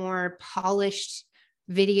for a more polished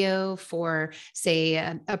video for, say,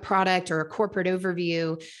 a product or a corporate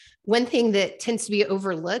overview, one thing that tends to be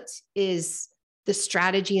overlooked is the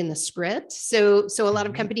strategy and the script. So a lot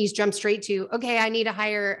of companies jump straight to, okay, I need to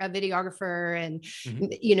hire a videographer and,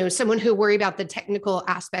 someone who worry about the technical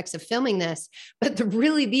aspects of filming this. But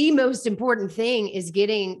the most important thing is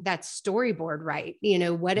getting that storyboard right.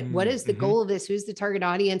 What is the goal of this? Who's the target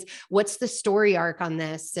audience? What's the story arc on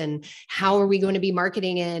this? And how are we going to be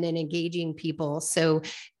marketing it and engaging people? So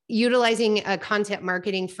utilizing a content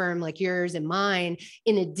marketing firm like yours and mine,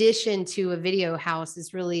 in addition to a video house,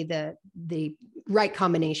 is really the right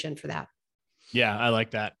combination for that. Yeah, I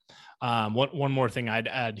like that. One more thing I'd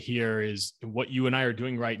add here is what you and I are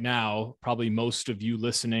doing right now. Probably most of you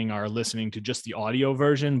listening are listening to just the audio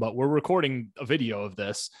version, but we're recording a video of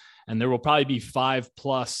this, and there will probably be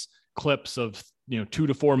 5+ clips of 2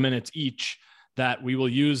 to 4 minutes each that we will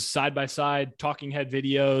use side by side talking head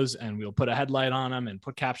videos, and we'll put a headlight on them and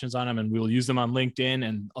put captions on them, and we'll use them on LinkedIn,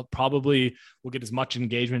 and probably we'll get as much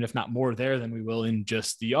engagement, if not more there than we will in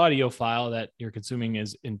just the audio file that you're consuming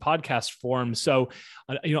is in podcast form. So,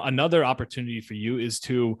 another opportunity for you is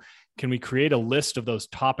can we create a list of those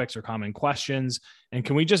topics or common questions? And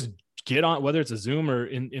can we just get on, whether it's a Zoom or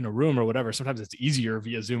in a room or whatever, sometimes it's easier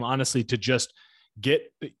via Zoom, honestly, to just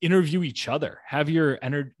interview each other, have your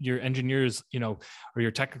engineers, or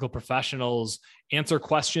your technical professionals answer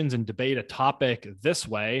questions and debate a topic this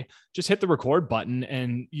way. Just hit the record button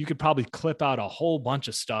and you could probably clip out a whole bunch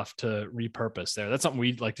of stuff to repurpose there. That's something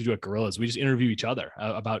we like to do at Gorillas. We just interview each other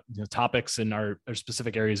about topics in our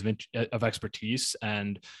specific areas of expertise.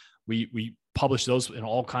 And we publish those in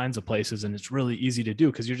all kinds of places. And it's really easy to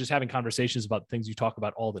do because you're just having conversations about things you talk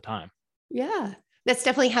about all the time. Yeah. That's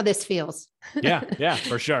definitely how this feels. Yeah,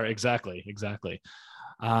 for sure. Exactly.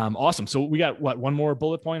 Awesome. So we got one more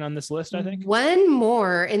bullet point on this list, I think. One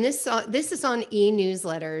more, and this is on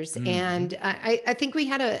e-newsletters. And I think we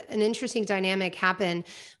had an interesting dynamic happen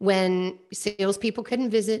when salespeople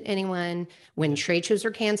couldn't visit anyone, when trade shows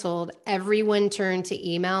were canceled, everyone turned to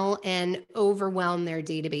email and overwhelmed their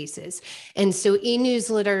databases. And so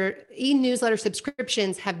e-newsletter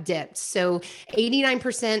subscriptions have dipped. So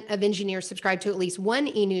 89% of engineers subscribe to at least one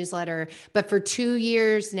e-newsletter, but for 2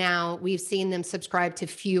 years now, we've seen them subscribe to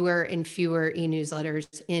fewer and fewer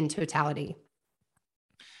e-newsletters in totality.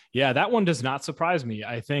 Yeah, that one does not surprise me.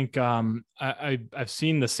 I think I've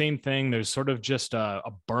seen the same thing. There's sort of just a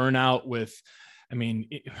burnout with, how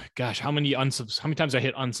many times I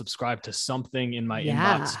hit unsubscribe to something in my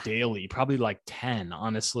inbox daily? Probably like 10,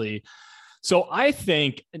 honestly. So I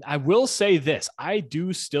think, and I will say this, I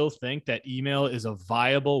do still think that email is a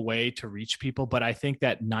viable way to reach people, but I think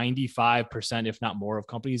that 95%, if not more, of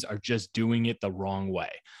companies are just doing it the wrong way.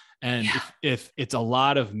 And if it's a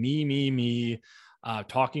lot of me,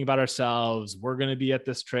 talking about ourselves, we're going to be at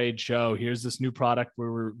this trade show, here's this new product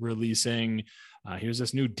we're releasing, here's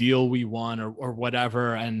this new deal we won or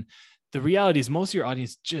whatever. And the reality is most of your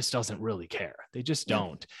audience just doesn't really care. They just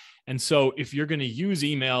don't. And so if you're going to use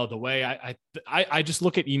email the way I just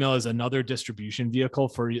look at email as another distribution vehicle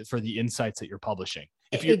for the insights that you're publishing.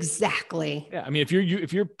 Exactly. Yeah. I mean, if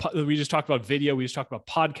you're, we just talked about video, we just talked about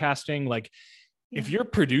podcasting, like if you're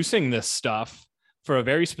producing this stuff for a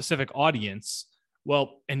very specific audience,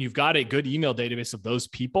 well, and you've got a good email database of those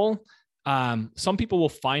people, some people will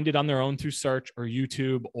find it on their own through search or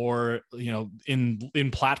YouTube or,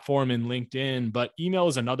 in platform in LinkedIn, but email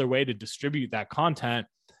is another way to distribute that content,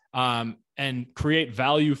 and create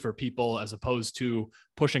value for people as opposed to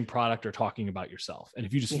pushing product or talking about yourself. And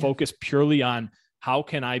if you just focus purely on how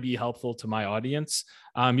can I be helpful to my audience,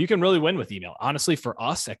 you can really win with email. Honestly, for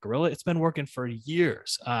us at Gorilla, it's been working for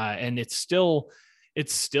years, and it still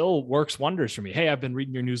works wonders for me. Hey, I've been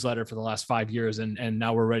reading your newsletter for the last 5 years, and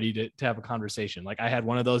now we're ready to have a conversation. Like I had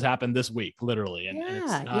one of those happen this week, literally, and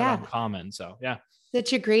it's not uncommon. So yeah.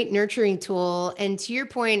 Such a great nurturing tool. And to your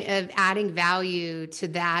point of adding value to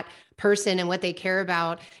that person and what they care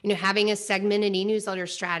about, having a segment and e-newsletter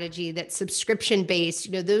strategy that's subscription based,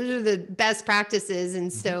 those are the best practices.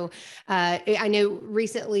 And so I know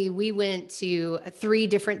recently we went to 3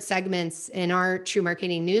 different segments in our TREW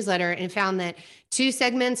Marketing newsletter and found that 2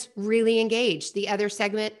 segments really engaged, the other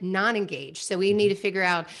segment non-engaged. So we need to figure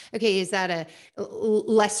out, okay, is that a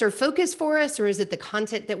lesser focus for us, or is it the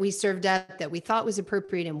content that we served up that we thought was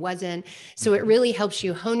appropriate and wasn't? So it really helps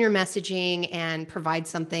you hone your messaging and provide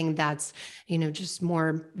something that's, just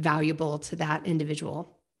more valuable to that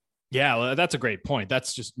individual. Yeah, well, that's a great point.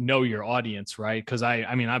 That's just know your audience, right? Because I've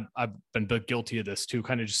been guilty of this too,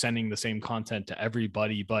 kind of just sending the same content to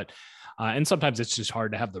everybody, but and sometimes it's just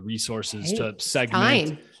hard to have the resources to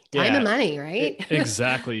segment. Time and money, right?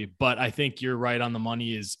 Exactly. But I think you're right on the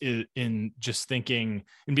money is in just thinking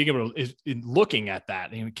and being able to, in looking at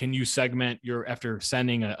that. Can you segment after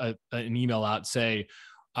sending an email out, say,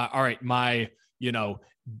 all right, my,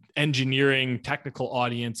 engineering technical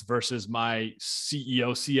audience versus my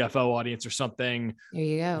CEO, CFO audience or something. There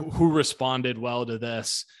you go. Who responded well to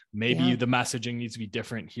this? Maybe the messaging needs to be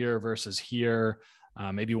different here versus here.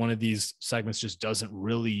 Maybe one of these segments just doesn't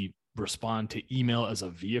really respond to email as a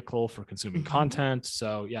vehicle for consuming content.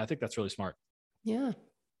 So yeah, I think that's really smart. Yeah.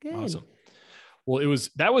 Good. Awesome. Well,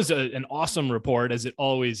 that was an awesome report, as it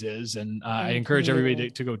always is. And I encourage everybody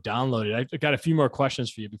to go download it. I've got a few more questions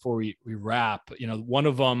for you before we wrap. One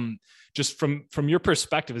of them, just from your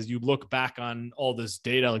perspective, as you look back on all this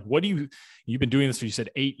data, like you've been doing this for, you said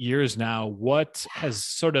 8 years now. What are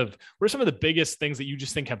some of the biggest things that you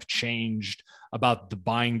just think have changed about the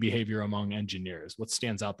buying behavior among engineers? What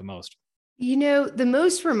stands out the most? The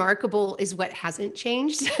most remarkable is what hasn't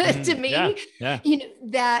changed to me. Yeah.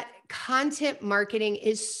 That content marketing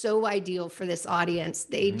is so ideal for this audience.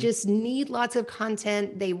 They just need lots of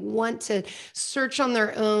content. They want to search on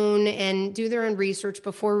their own and do their own research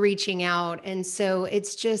before reaching out. And so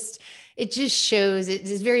it just shows, it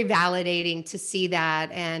is very validating to see that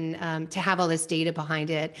and to have all this data behind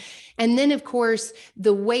it. And then, of course,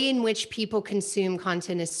 the way in which people consume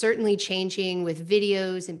content is certainly changing with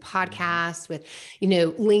videos and podcasts, with,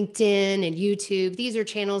 LinkedIn and YouTube. These are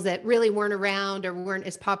channels that really weren't around or weren't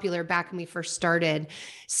as popular back when we first started.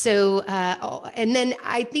 So, and then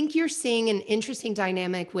I think you're seeing an interesting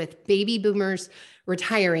dynamic with baby boomers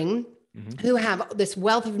retiring, who have this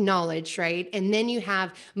wealth of knowledge, right? And then you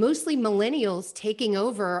have mostly millennials taking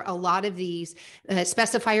over a lot of these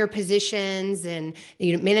specifier positions and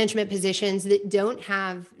management positions that don't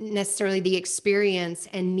have necessarily the experience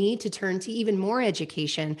and need to turn to even more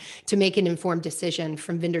education to make an informed decision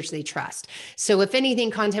from vendors they trust. So if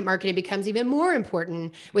anything, content marketing becomes even more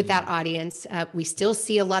important with that audience. We still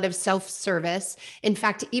see a lot of self-service. In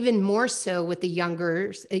fact, even more so with the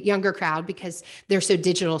younger crowd, because they're so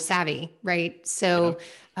digital savvy. Right. So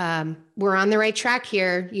we're on the right track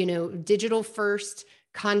here. Digital first,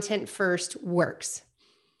 content first works.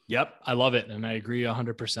 Yep. I love it. And I agree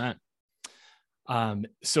 100%.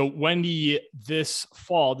 So Wendy, this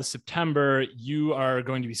September, you are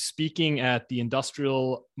going to be speaking at the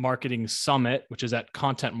Industrial Marketing Summit, which is at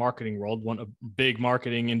Content Marketing World, a big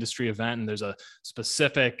marketing industry event. And there's a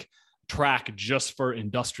specific track just for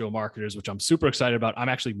industrial marketers, which I'm super excited about. I'm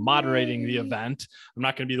actually moderating the event. I'm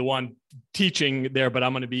not going to be the one teaching there, but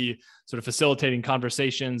I'm going to be sort of facilitating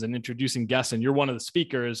conversations and introducing guests. And you're one of the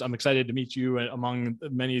speakers. I'm excited to meet you among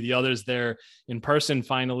many of the others there in person.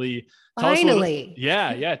 Finally. Tell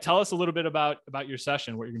us a little bit about your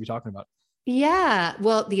session, what you're going to be talking about. Yeah.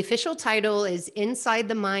 Well, the official title is Inside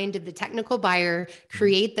the Mind of the Technical Buyer,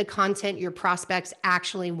 Create the Content Your Prospects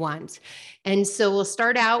Actually Want. And so we'll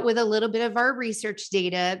start out with a little bit of our research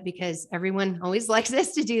data, because everyone always likes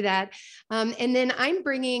us to do that. And then I'm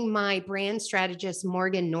bringing my brand strategist,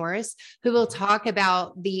 Morgan Norris, who will talk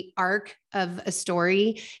about the arc of a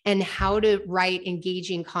story and how to write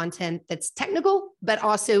engaging content that's technical, but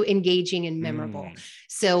also engaging and memorable.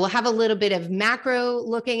 So we'll have a little bit of macro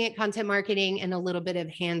looking at content marketing and a little bit of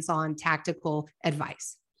hands-on tactical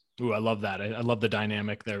advice. Ooh, I love that. I love the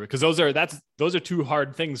dynamic there, because those are two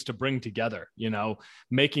hard things to bring together,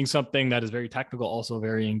 making something that is very technical, also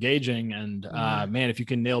very engaging. And man, if you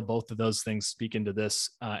can nail both of those things, speak into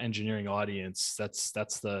this engineering audience,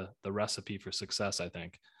 that's the recipe for success, I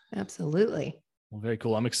think. Absolutely. Well, very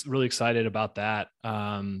cool. I'm really excited about that.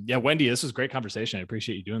 Yeah, Wendy, this was a great conversation. I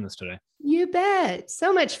appreciate you doing this today. You bet.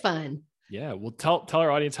 So much fun. Yeah, well, tell our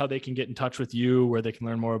audience how they can get in touch with you, where they can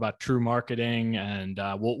learn more about TREW Marketing, and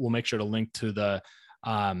we'll make sure to link to the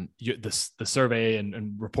survey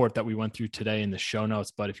and report that we went through today in the show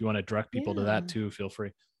notes. But if you want to direct people to that too, feel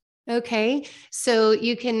free. Okay, so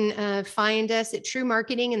you can find us at TREW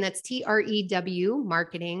Marketing, and that's TREW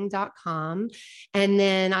marketing.com. And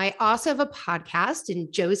then I also have a podcast,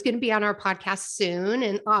 and Joe's going to be on our podcast soon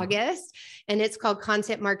in August, and it's called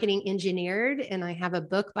Content Marketing Engineered. And I have a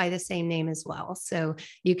book by the same name as well. So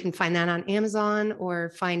you can find that on Amazon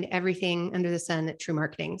or find everything under the sun at TREW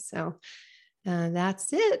Marketing. So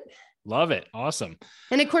that's it. Love it. Awesome.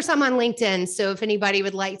 And of course, I'm on LinkedIn. So if anybody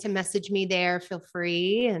would like to message me there, feel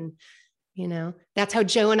free. And, that's how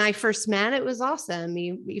Joe and I first met. It was awesome.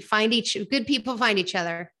 You find good people find each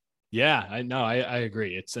other. Yeah, I know. I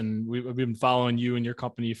agree. We've been following you and your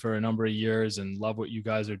company for a number of years and love what you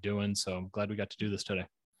guys are doing. So I'm glad we got to do this today.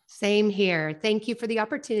 Same here. Thank you for the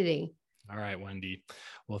opportunity. All right, Wendy.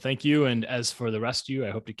 Well, thank you. And as for the rest of you, I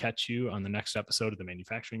hope to catch you on the next episode of The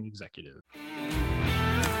Manufacturing Executive.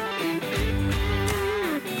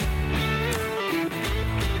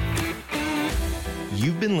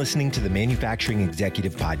 You've been listening to the Manufacturing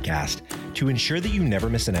Executive Podcast. To ensure that you never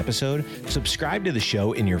miss an episode, subscribe to the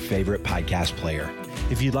show in your favorite podcast player.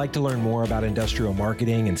 If you'd like to learn more about industrial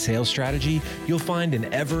marketing and sales strategy, you'll find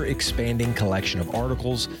an ever-expanding collection of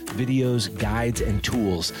articles, videos, guides, and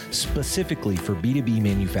tools specifically for B2B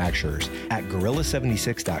manufacturers at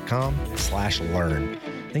gorilla76.com/learn.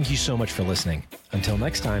 Thank you so much for listening. Until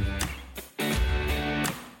next time.